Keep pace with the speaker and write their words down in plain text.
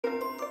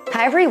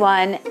Hi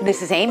everyone,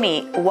 this is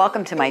Amy.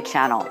 Welcome to my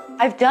channel.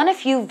 I've done a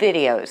few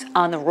videos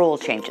on the rule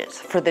changes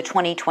for the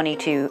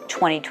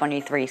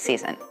 2022-2023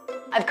 season.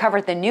 I've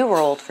covered the new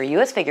rules for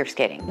US figure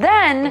skating.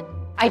 Then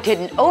I did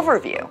an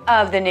overview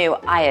of the new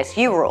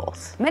ISU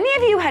rules. Many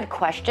of you had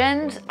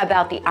questions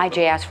about the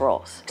IJS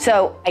rules,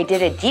 so I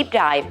did a deep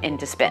dive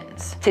into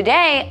spins.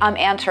 Today, I'm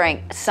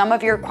answering some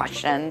of your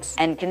questions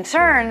and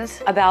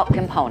concerns about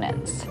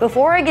components.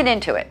 Before I get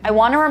into it, I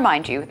want to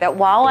remind you that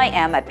while I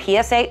am a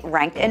PSA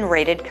ranked and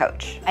rated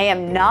coach, I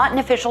am not an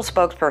official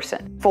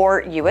spokesperson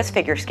for US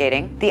figure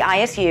skating, the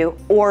ISU,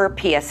 or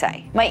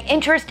PSA. My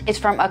interest is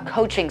from a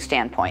coaching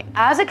standpoint.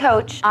 As a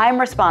coach, I'm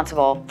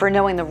responsible for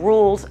knowing the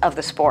rules of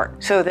the sport,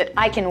 so that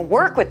I can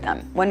work with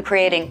them when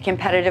creating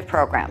competitive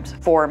programs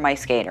for my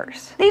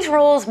skaters. These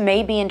rules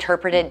may be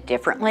interpreted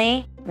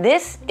differently.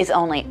 This is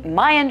only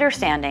my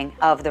understanding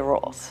of the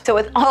rules. So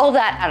with all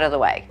that out of the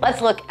way,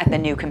 let's look at the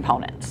new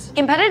components.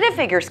 Competitive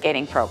figure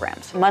skating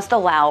programs must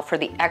allow for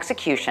the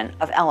execution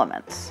of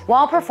elements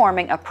while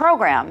performing a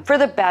program for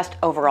the best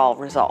overall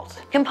result.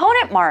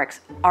 Component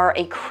marks are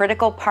a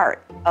critical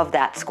part of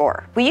that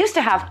score. We used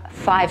to have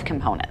 5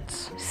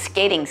 components: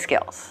 skating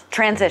skills,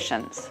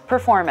 transitions,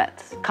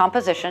 performance,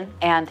 composition,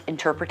 and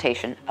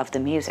interpretation of the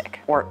music,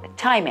 or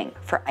timing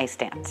for ice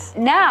dance.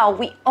 Now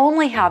we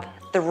only have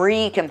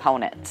 3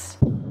 components.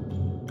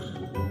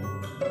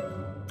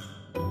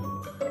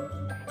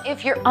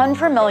 If you're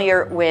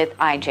unfamiliar with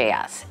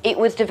IJS, it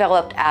was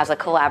developed as a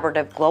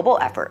collaborative global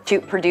effort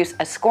to produce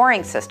a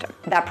scoring system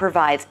that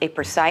provides a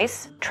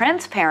precise,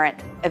 transparent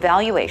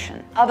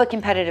evaluation of a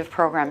competitive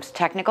program's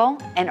technical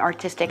and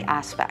artistic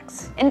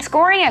aspects. In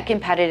scoring a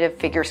competitive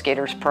figure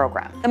skaters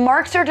program, the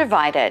marks are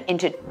divided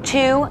into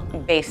 2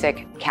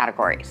 basic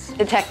categories: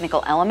 the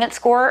technical element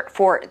score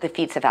for the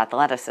feats of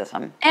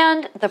athleticism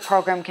and the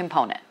program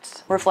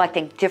components,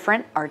 reflecting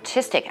different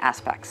artistic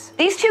aspects.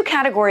 These 2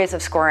 categories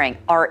of scoring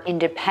are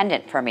independent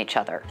from each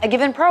other. A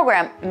given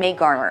program may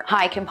garner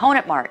high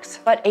component marks,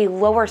 but a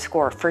lower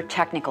score for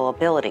technical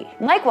ability.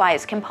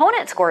 Likewise,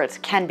 component scores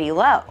can be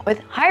low, with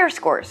higher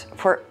scores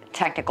for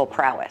technical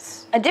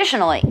prowess.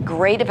 Additionally,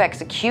 grade of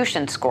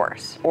execution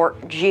scores, or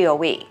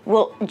GOE,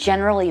 will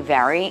generally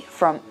vary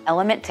from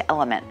element to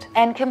element,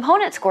 and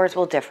component scores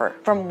will differ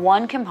from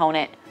one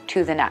component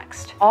to the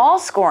next. All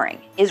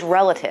scoring is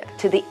relative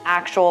to the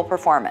actual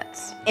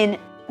performance in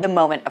the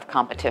moment of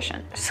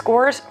competition.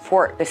 Scores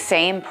for the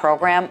same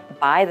program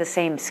by the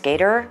same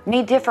skater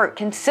may differ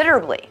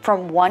considerably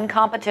from one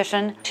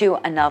competition to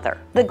another.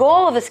 The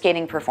goal of a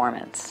skating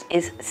performance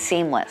is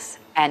seamless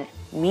and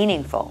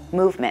meaningful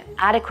movement,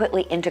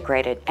 adequately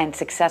integrated and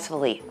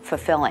successfully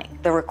fulfilling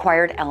the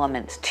required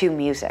elements to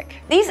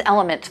music. These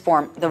elements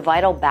form the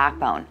vital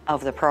backbone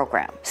of the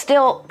program.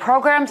 Still,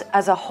 programs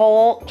as a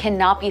whole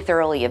cannot be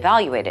thoroughly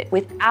evaluated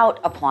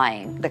without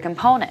applying the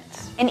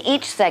components in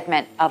each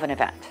segment of an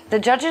event. The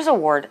judges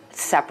award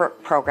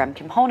separate program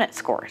component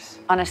scores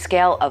on a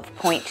scale of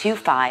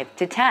 0.25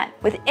 to 10,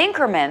 with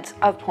increments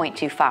of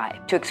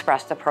 0.25 to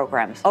express the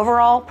program's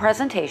overall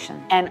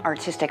presentation and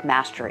artistic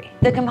mastery.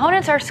 The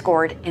components are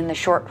scored in the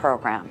short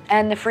program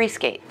and the free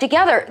skate.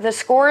 Together, the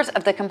scores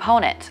of the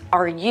components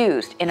are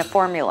used in a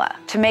formula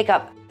to make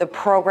up the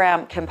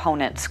program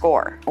component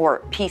score,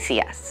 or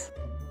PCS.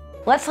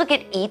 Let's look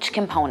at each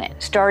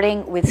component,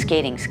 starting with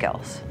skating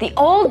skills. The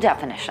old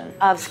definition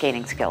of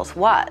skating skills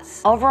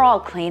was overall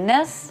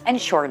cleanness and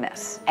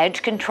sureness,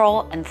 edge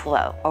control and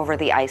flow over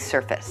the ice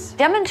surface,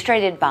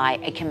 demonstrated by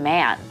a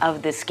command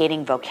of the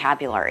skating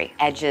vocabulary: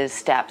 edges,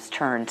 steps,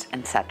 turns,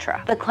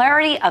 etc. The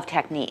clarity of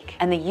technique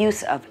and the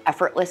use of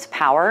effortless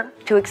power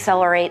to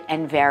accelerate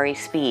and vary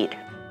speed.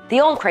 The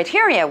old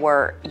criteria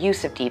were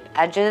use of deep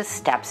edges,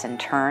 steps and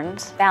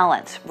turns,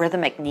 balance,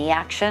 rhythmic knee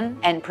action,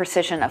 and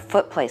precision of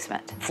foot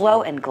placement,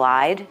 flow and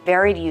glide,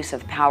 varied use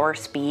of power,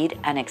 speed,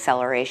 and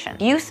acceleration,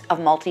 use of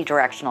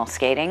multidirectional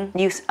skating,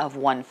 use of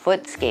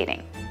one-foot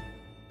skating.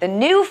 The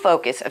new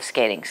focus of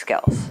skating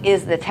skills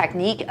is the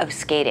technique of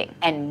skating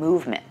and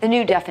movement. The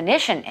new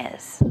definition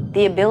is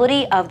the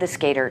ability of the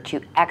skater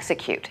to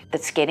execute the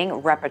skating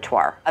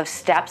repertoire of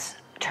steps,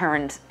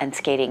 turns, and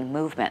skating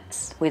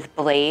movements with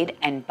blade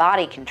and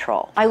body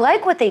control. I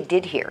like what they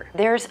did here.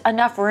 There's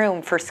enough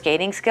room for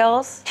skating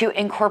skills to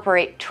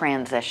incorporate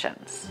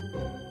transitions.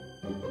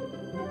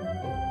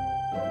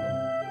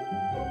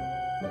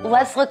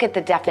 Let's look at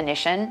the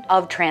definition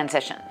of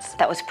transitions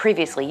that was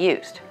previously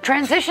used.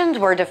 Transitions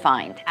were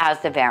defined as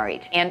the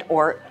varied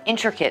and/or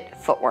intricate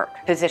footwork,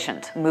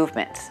 positions,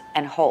 movements,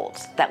 and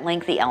holds that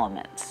link the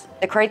elements.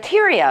 The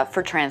criteria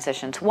for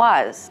transitions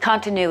was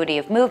continuity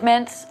of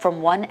movements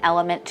from one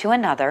element to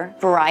another,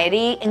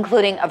 variety,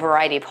 including a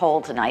variety of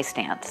holds and ice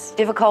dance,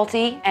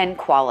 difficulty, and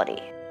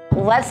quality.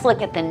 Let's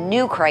look at the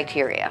new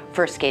criteria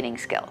for skating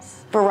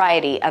skills: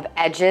 variety of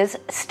edges,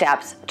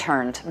 steps,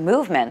 turns,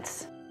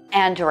 movements,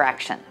 and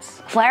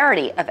directions,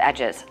 clarity of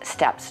edges,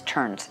 steps,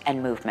 turns,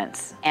 and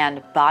movements,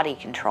 and body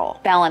control,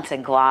 balance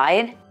and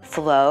glide,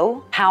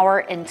 flow, power,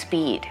 and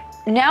speed.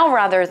 Now,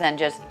 rather than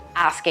just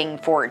asking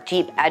for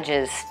deep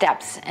edges,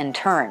 steps, and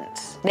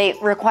turns. They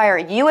require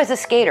you as a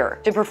skater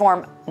to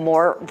perform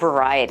more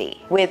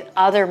variety with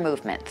other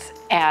movements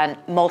and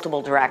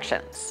multiple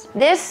directions.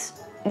 This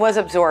was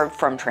absorbed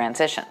from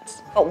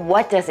transitions. But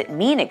what does it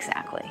mean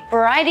exactly?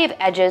 Variety of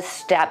edges,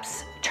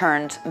 steps,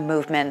 turns,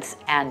 movements,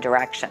 and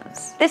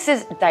directions. This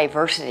is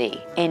diversity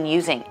in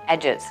using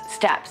edges,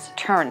 steps,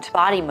 turns,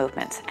 body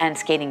movements, and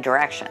skating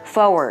direction.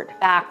 Forward,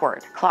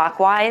 backward,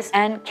 clockwise,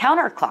 and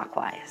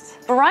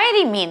counterclockwise.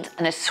 Variety means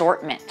an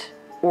assortment,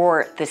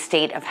 or the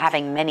state of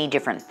having many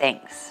different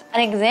things.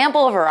 An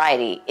example of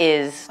variety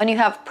is when you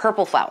have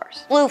purple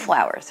flowers, blue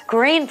flowers,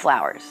 green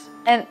flowers,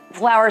 and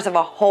flowers of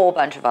a whole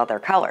bunch of other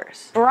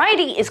colors.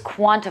 Variety is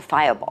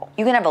quantifiable.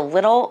 You can have a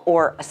little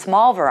or a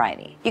small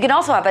variety. You can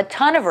also have a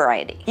ton of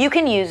variety. You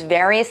can use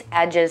various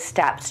edges,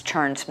 steps,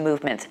 turns,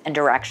 movements, and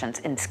directions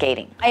in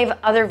skating. I have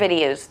other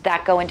videos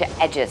that go into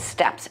edges,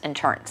 steps, and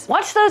turns.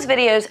 Watch those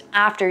videos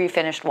after you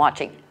finished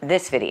watching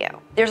this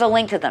video. There's a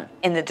link to them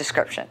in the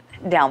description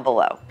down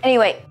below.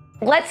 Anyway,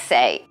 let's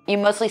say you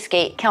mostly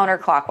skate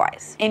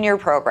counterclockwise in your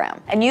program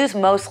and use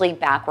mostly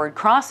backward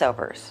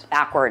crossovers,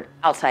 backward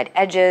outside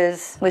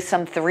edges with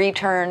some 3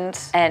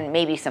 turns and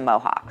maybe some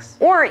mohawks.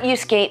 Or you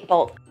skate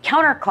both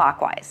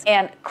counterclockwise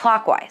and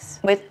clockwise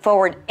with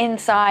forward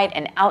inside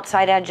and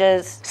outside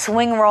edges,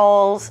 swing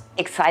rolls,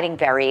 exciting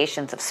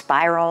variations of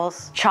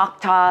spirals,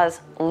 choctaws,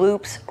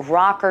 loops,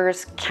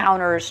 rockers,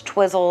 counters,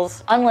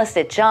 twizzles,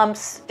 unlisted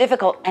jumps,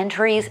 difficult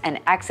entries and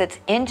exits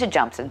into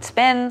jumps and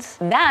spins.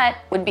 That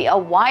would be a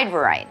wide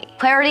variety.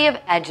 Clarity of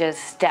edges,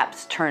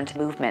 steps, turns,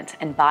 movements,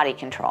 and body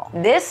control.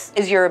 This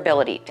is your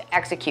ability to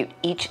execute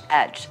each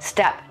edge,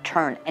 step,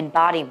 turn, and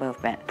body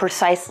movement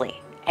precisely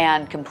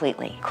and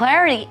completely.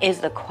 Clarity is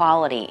the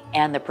quality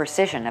and the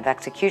precision of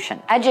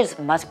execution. Edges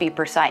must be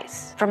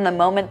precise from the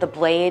moment the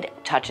blade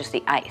touches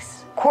the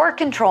ice. Core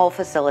control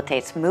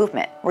facilitates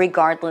movement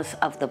regardless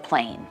of the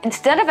plane.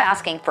 Instead of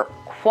asking for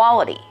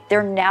quality,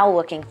 they're now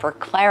looking for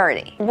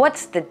clarity.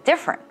 What's the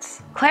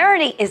difference?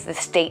 Clarity is the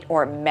state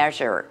or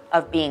measure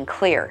of being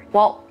clear,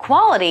 while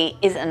quality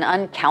is an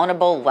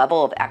uncountable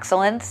level of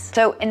excellence.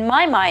 So in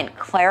my mind,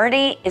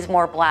 clarity is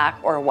more black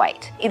or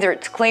white. Either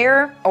it's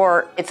clear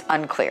or it's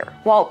unclear.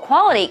 While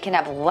quality can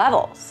have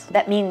levels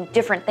that mean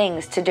different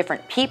things to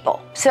different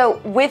people. So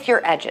with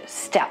your edges,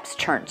 steps,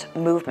 turns,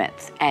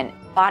 movements, and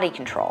body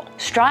control,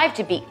 strive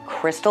to be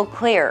crystal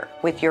clear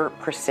with your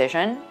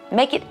precision.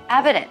 Make it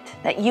evident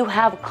that you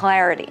have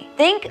clarity.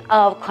 Think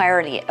of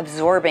clarity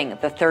absorbing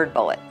the 3rd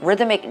bullet,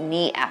 rhythmic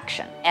knee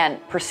action,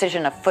 and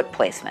precision of foot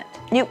placement.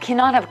 You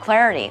cannot have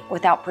clarity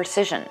without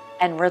precision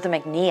and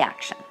rhythmic knee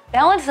action.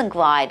 Balance and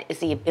glide is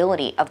the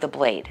ability of the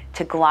blade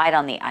to glide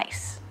on the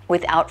ice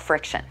without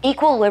friction.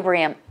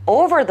 Equilibrium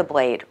over the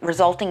blade,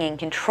 resulting in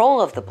control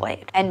of the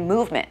blade and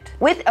movement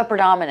with a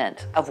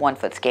predominance of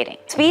 1-foot skating.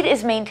 Speed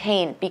is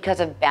maintained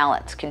because of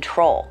balance,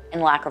 control,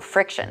 and lack of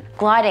friction.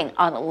 Gliding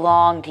on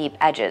long, deep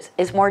edges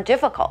is more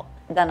difficult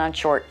than on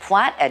short,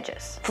 flat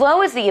edges.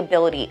 Flow is the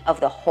ability of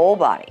the whole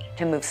body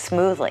to move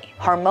smoothly,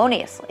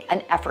 harmoniously,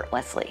 and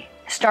effortlessly,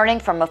 starting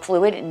from a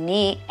fluid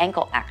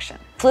knee-ankle action.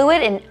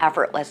 Fluid and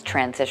effortless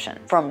transition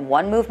from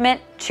one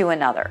movement to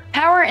another.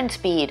 Power and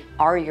speed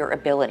are your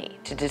ability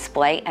to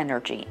display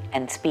energy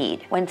and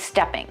speed when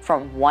stepping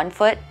from one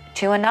foot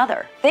to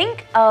another.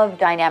 Think of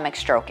dynamic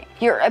stroking,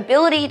 your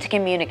ability to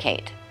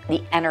communicate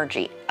the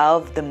energy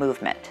of the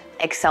movement,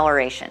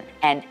 acceleration,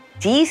 and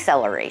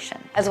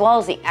deceleration, as well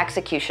as the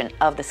execution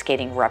of the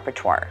skating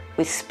repertoire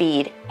with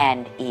speed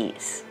and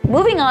ease.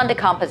 Moving on to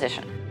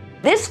composition.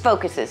 This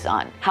focuses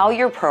on how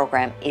your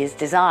program is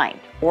designed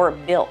or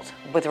built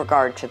with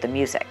regard to the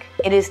music.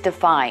 It is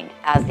defined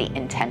as the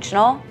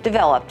intentional,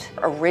 developed,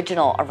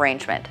 original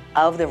arrangement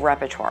of the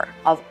repertoire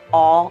of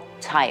all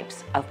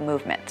types of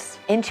movements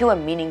into a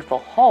meaningful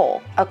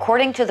whole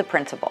according to the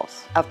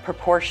principles of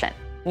proportion,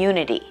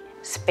 unity,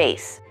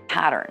 space,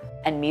 pattern,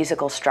 and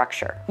musical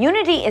structure.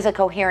 Unity is a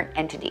coherent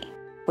entity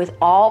with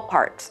all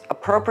parts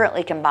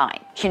appropriately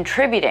combined,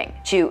 contributing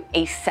to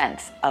a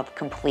sense of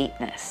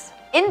completeness.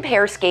 In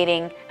pair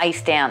skating,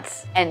 ice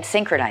dance, and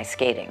synchronized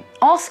skating,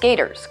 all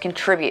skaters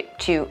contribute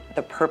to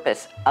the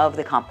purpose of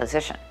the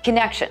composition.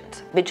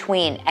 Connections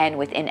between and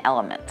within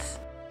elements.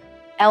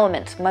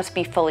 Elements must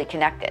be fully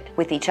connected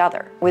with each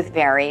other, with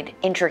varied,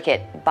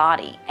 intricate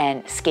body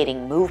and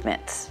skating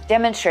movements,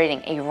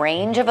 demonstrating a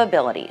range of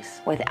abilities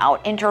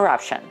without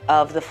interruption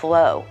of the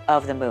flow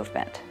of the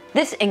movement.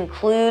 This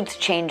includes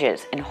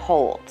changes in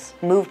holds,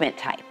 movement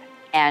type,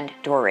 and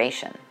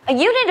duration. A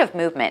unit of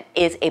movement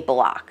is a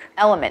block.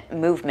 Element,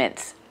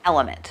 movements,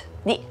 element.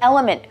 The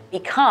element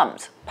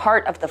becomes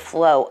part of the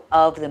flow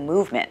of the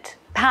movement.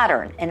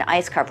 Pattern and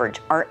ice coverage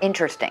are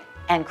interesting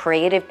and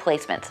creative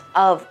placements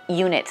of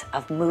units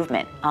of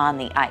movement on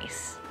the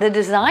ice. The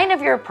design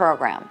of your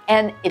program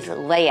and its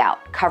layout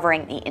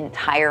covering the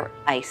entire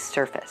ice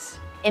surface.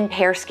 In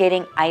pair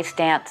skating, ice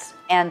dance,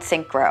 and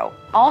synchro,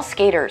 all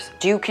skaters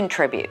do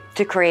contribute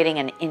to creating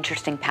an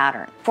interesting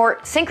pattern. For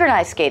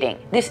synchronized skating,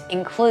 this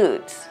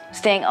includes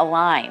staying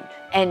aligned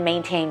and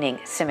maintaining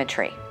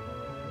symmetry.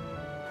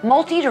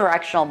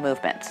 Multidirectional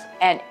movements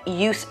and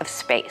use of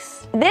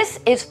space. This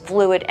is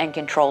fluid and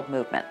controlled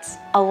movements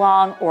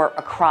along or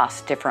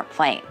across different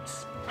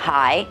planes,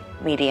 high,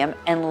 medium,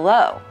 and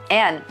low,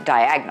 and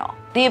diagonal.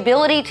 The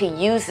ability to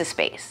use the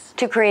space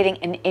to creating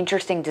an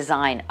interesting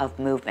design of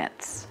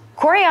movements.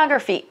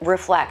 Choreography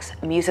reflects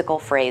musical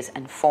phrase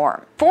and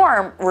form.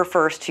 Form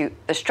refers to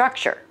the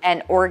structure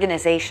and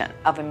organization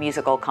of a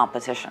musical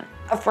composition.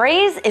 A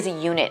phrase is a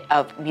unit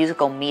of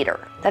musical meter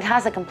that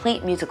has a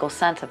complete musical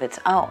sense of its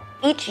own.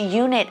 Each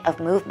unit of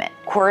movement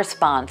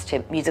corresponds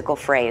to musical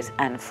phrase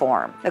and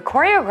form. The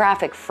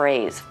choreographic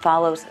phrase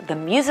follows the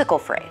musical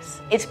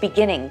phrase, its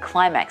beginning,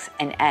 climax,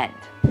 and end.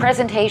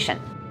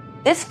 Presentation.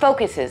 This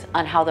focuses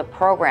on how the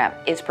program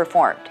is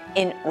performed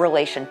in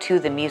relation to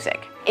the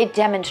music. It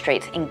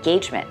demonstrates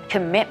engagement,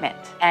 commitment,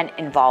 and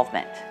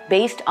involvement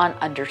based on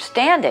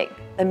understanding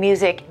the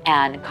music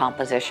and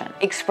composition,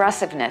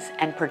 expressiveness,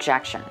 and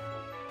projection.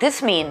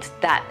 This means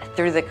that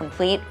through the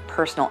complete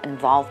personal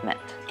involvement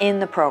in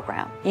the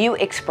program, you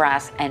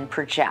express and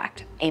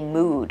project a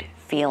mood,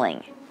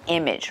 feeling,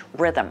 image,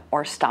 rhythm,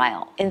 or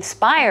style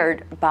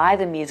inspired by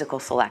the musical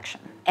selection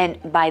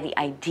and by the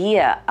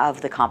idea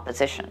of the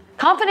composition.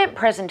 Confident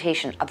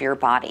presentation of your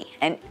body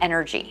and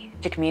energy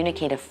to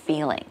communicate a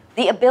feeling.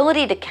 The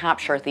ability to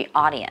capture the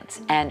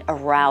audience and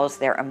arouse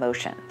their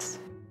emotions.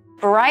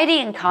 Variety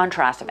and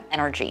contrast of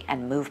energy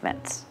and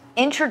movements.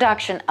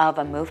 Introduction of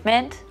a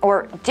movement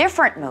or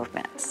different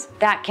movements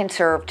that can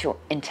serve to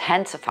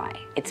intensify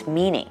its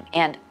meaning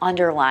and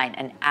underline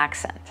an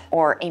accent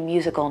or a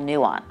musical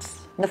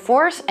nuance. The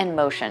force and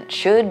motion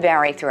should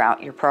vary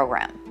throughout your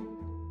program.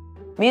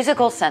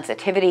 Musical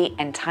sensitivity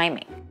and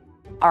timing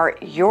are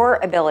your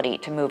ability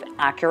to move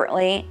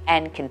accurately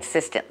and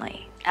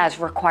consistently as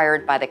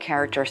required by the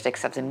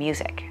characteristics of the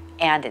music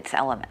and its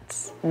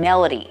elements.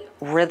 Melody,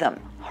 rhythm,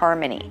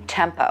 harmony,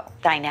 tempo,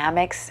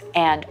 dynamics,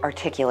 and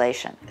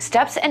articulation.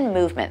 Steps and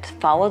movements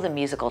follow the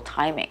musical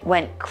timing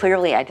when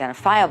clearly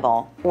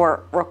identifiable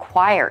or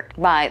required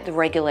by the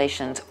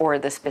regulations or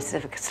the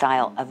specific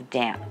style of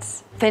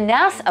dance.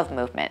 Finesse of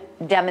movement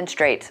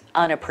demonstrates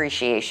an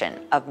appreciation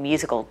of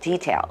musical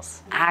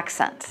details,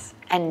 accents,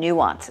 and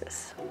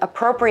nuances.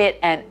 Appropriate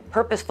and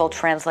purposeful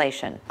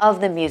translation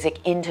of the music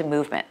into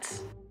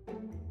movements.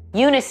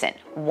 Unison,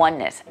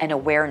 oneness, and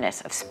awareness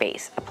of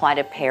space apply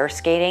to pair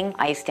skating,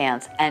 ice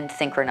dance, and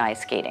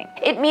synchronized skating.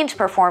 It means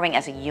performing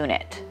as a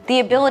unit. The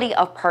ability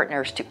of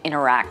partners to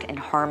interact in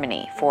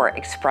harmony for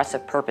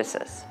expressive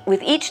purposes,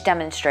 with each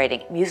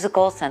demonstrating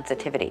musical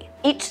sensitivity.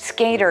 Each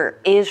skater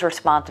is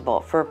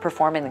responsible for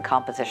performing the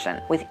composition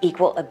with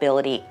equal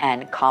ability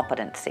and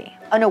competency.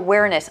 An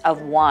awareness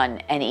of one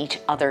and each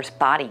other's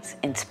bodies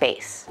in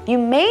space. You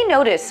may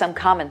notice some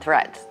common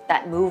threads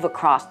that move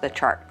across the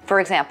chart. For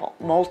example,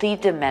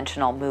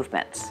 multi-dimensional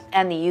movements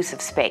and the use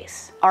of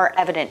space are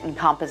evident in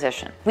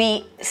composition.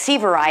 We see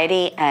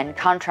variety and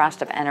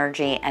contrast of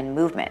energy and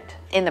movement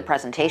in the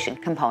presentation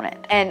component,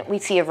 and we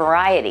see a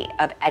variety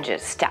of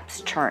edges,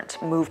 steps, turns,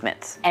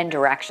 movements, and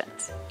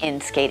directions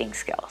in skating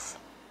skills.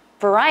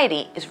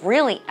 Variety is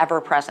really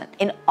ever present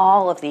in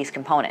all of these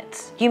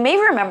components. You may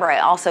remember I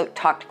also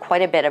talked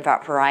quite a bit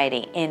about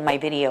variety in my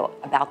video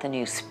about the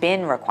new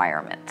spin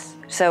requirements.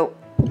 So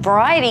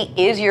variety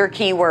is your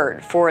key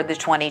word for the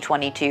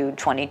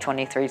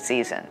 2022-2023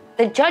 season.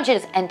 The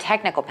judges and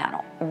technical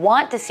panel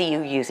want to see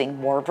you using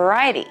more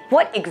variety.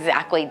 What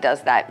exactly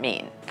does that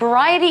mean?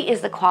 Variety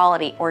is the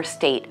quality or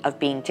state of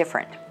being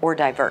different or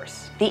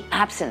diverse, the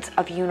absence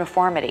of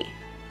uniformity,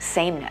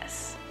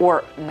 sameness,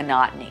 or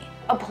monotony.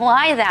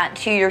 Apply that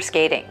to your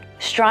skating.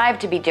 Strive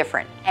to be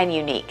different and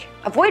unique.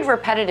 Avoid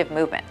repetitive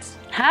movements.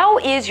 How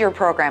is your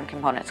program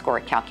component score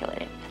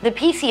calculated? The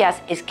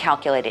PCS is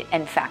calculated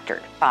and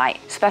factored by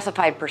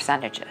specified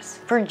percentages.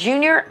 For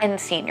junior and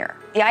senior,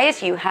 the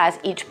ISU has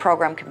each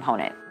program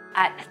component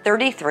at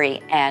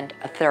 33 and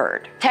a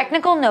third.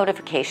 Technical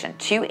Notification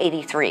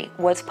 283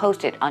 was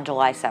posted on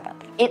July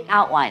 7th. It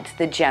outlines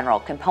the general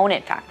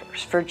component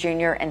factors for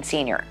junior and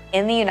senior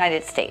in the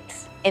United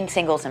States in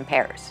singles and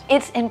pairs.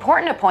 It's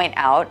important to point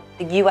out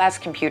the US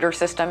computer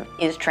system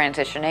is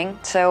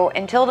transitioning, so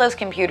until those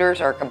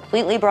computers are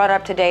completely brought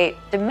up to date,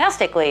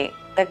 domestically,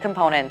 the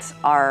components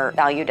are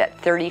valued at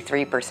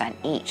 33%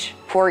 each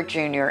for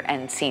junior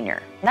and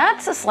senior.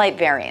 That's a slight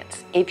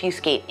variance if you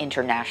skate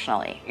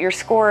internationally. Your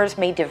scores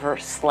may differ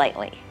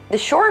slightly. The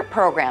short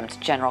program's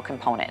general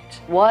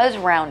component was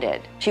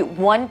rounded to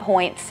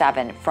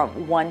 1.7 from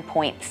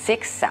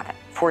 1.67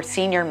 for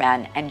senior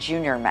men and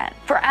junior men.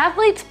 For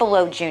athletes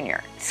below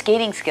junior,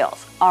 skating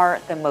skills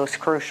are the most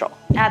crucial.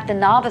 At the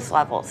novice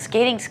level,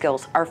 skating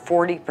skills are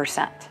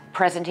 40%.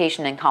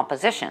 Presentation and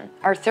composition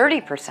are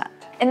 30%.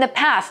 In the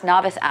past,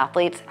 novice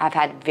athletes have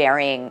had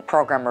varying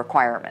program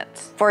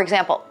requirements. For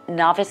example,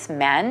 novice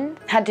men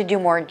had to do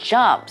more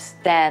jumps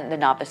than the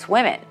novice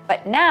women,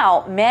 but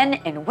now men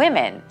and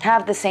women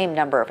have the same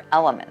number of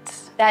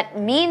elements. That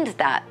means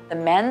that the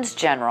men's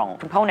general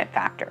component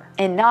factor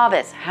in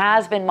novice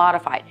has been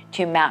modified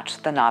to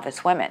match the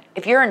novice women.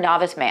 If you're a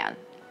novice man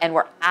and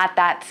were at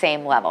that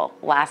same level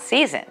last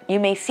season, you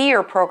may see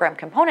your program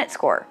component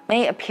score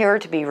may appear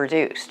to be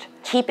reduced.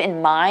 Keep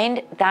in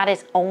mind that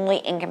is only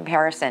in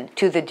comparison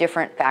to the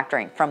different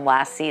factoring from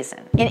last season.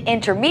 In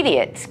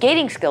intermediate,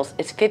 skating skills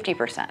is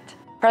 50%.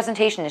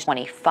 Presentation is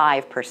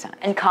 25%,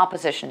 and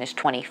composition is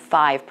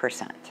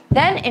 25%.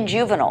 Then in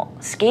juvenile,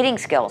 skating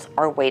skills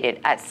are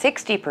weighted at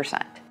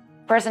 60%.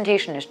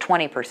 Presentation is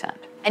 20%,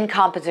 and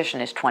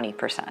composition is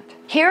 20%.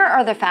 Here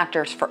are the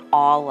factors for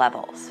all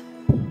levels.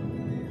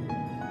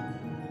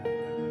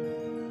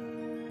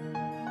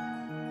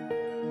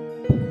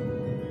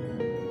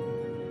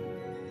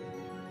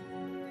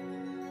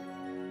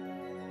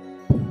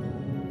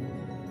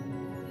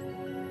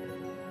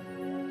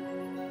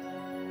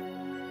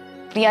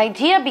 The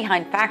idea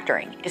behind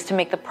factoring is to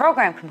make the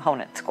program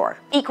component score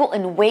equal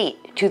in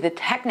weight to the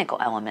technical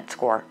element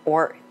score,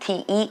 or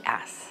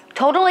TES.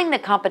 Totaling the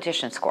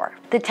competition score,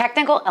 the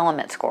technical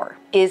element score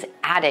is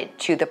added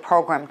to the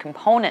program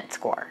component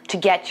score to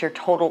get your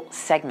total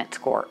segment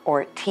score,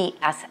 or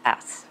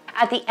TSS.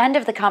 At the end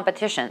of the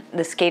competition,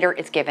 the skater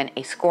is given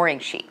a scoring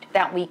sheet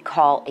that we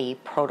call a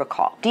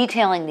protocol,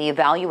 detailing the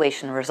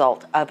evaluation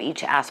result of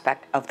each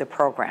aspect of the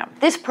program.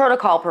 This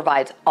protocol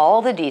provides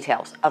all the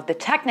details of the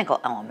technical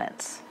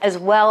elements, as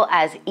well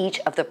as each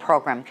of the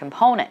program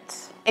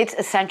components. It's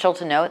essential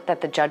to note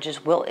that the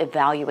judges will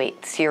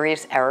evaluate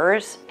serious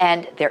errors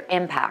and their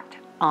impact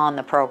on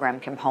the program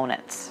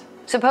components.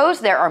 Suppose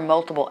there are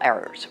multiple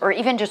errors, or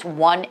even just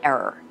one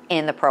error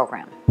in the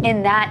program.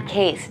 In that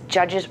case,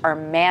 judges are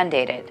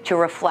mandated to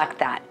reflect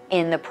that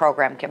in the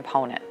program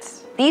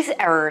components. These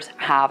errors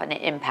have an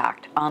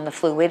impact on the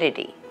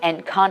fluidity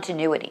and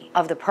continuity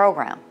of the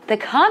program. The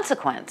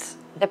consequence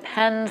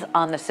depends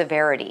on the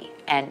severity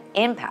and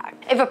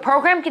impact. If a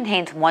program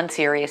contains one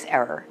serious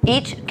error,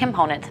 each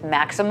component's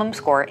maximum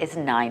score is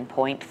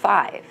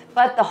 9.5,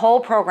 but the whole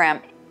program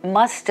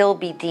must still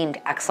be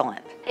deemed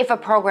excellent. If a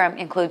program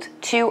includes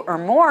 2 or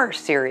more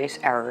serious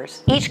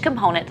errors, each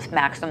component's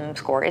maximum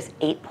score is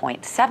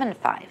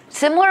 8.75.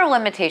 Similar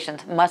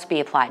limitations must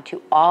be applied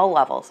to all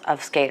levels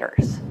of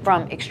skaters,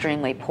 from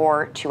extremely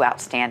poor to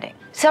outstanding.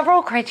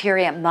 Several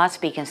criteria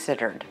must be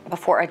considered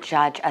before a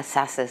judge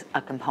assesses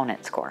a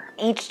component score.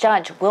 Each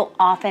judge will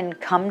often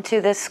come to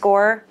this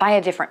score by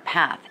a different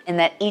path, in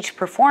that each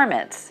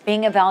performance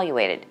being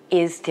evaluated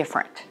is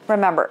different.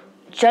 Remember,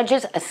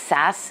 judges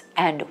assess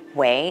and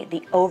weigh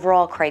the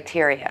overall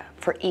criteria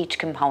for each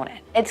component.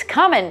 It's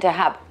common to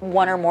have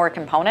one or more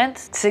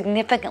components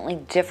significantly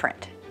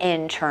different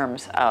in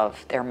terms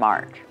of their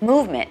mark.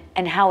 Movement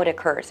and how it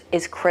occurs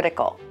is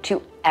critical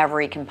to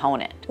every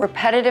component.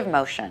 Repetitive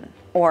motion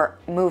or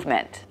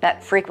movement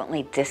that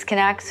frequently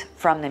disconnects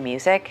from the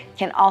music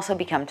can also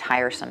become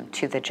tiresome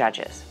to the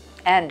judges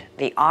and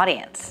the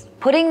audience.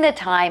 Putting the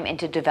time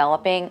into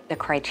developing the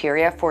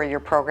criteria for your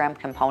program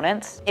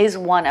components is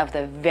one of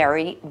the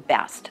very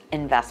best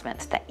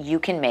investments that you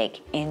can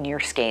make in your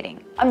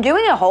skating. I'm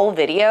doing a whole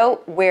video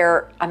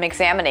where I'm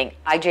examining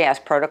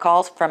IJS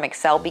protocols from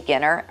Excel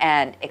Beginner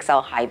and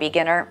Excel High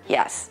Beginner.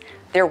 Yes,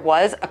 there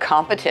was a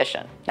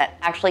competition that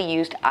actually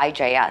used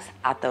IJS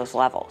at those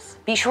levels.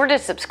 Be sure to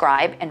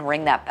subscribe and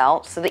ring that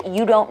bell so that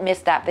you don't miss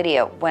that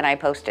video when I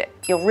post it.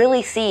 You'll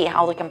really see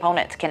how the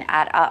components can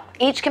add up.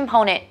 Each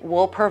component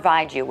will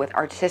provide you with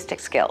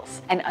artistic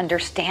skills and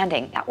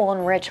understanding that will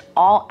enrich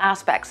all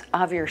aspects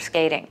of your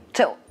skating.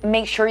 So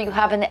make sure you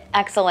have an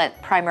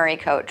excellent primary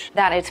coach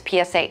that is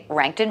PSA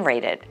ranked and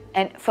rated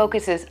and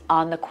focuses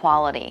on the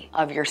quality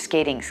of your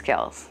skating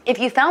skills. If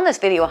you found this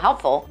video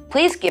helpful,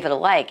 please give it a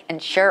like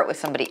and share it with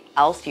somebody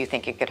else you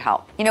think it could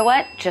help. You know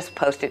what? Just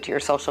post it to your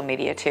social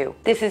media too.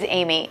 This is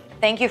Amy.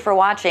 Thank you for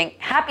watching.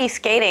 Happy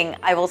skating.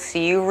 I will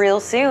see you real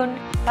soon.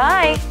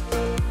 Bye.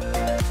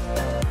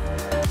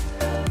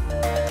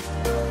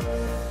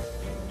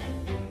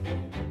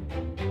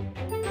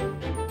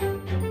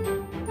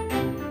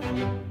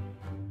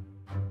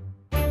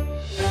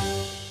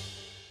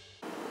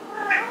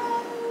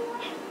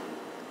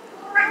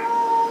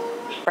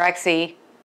 Brexy.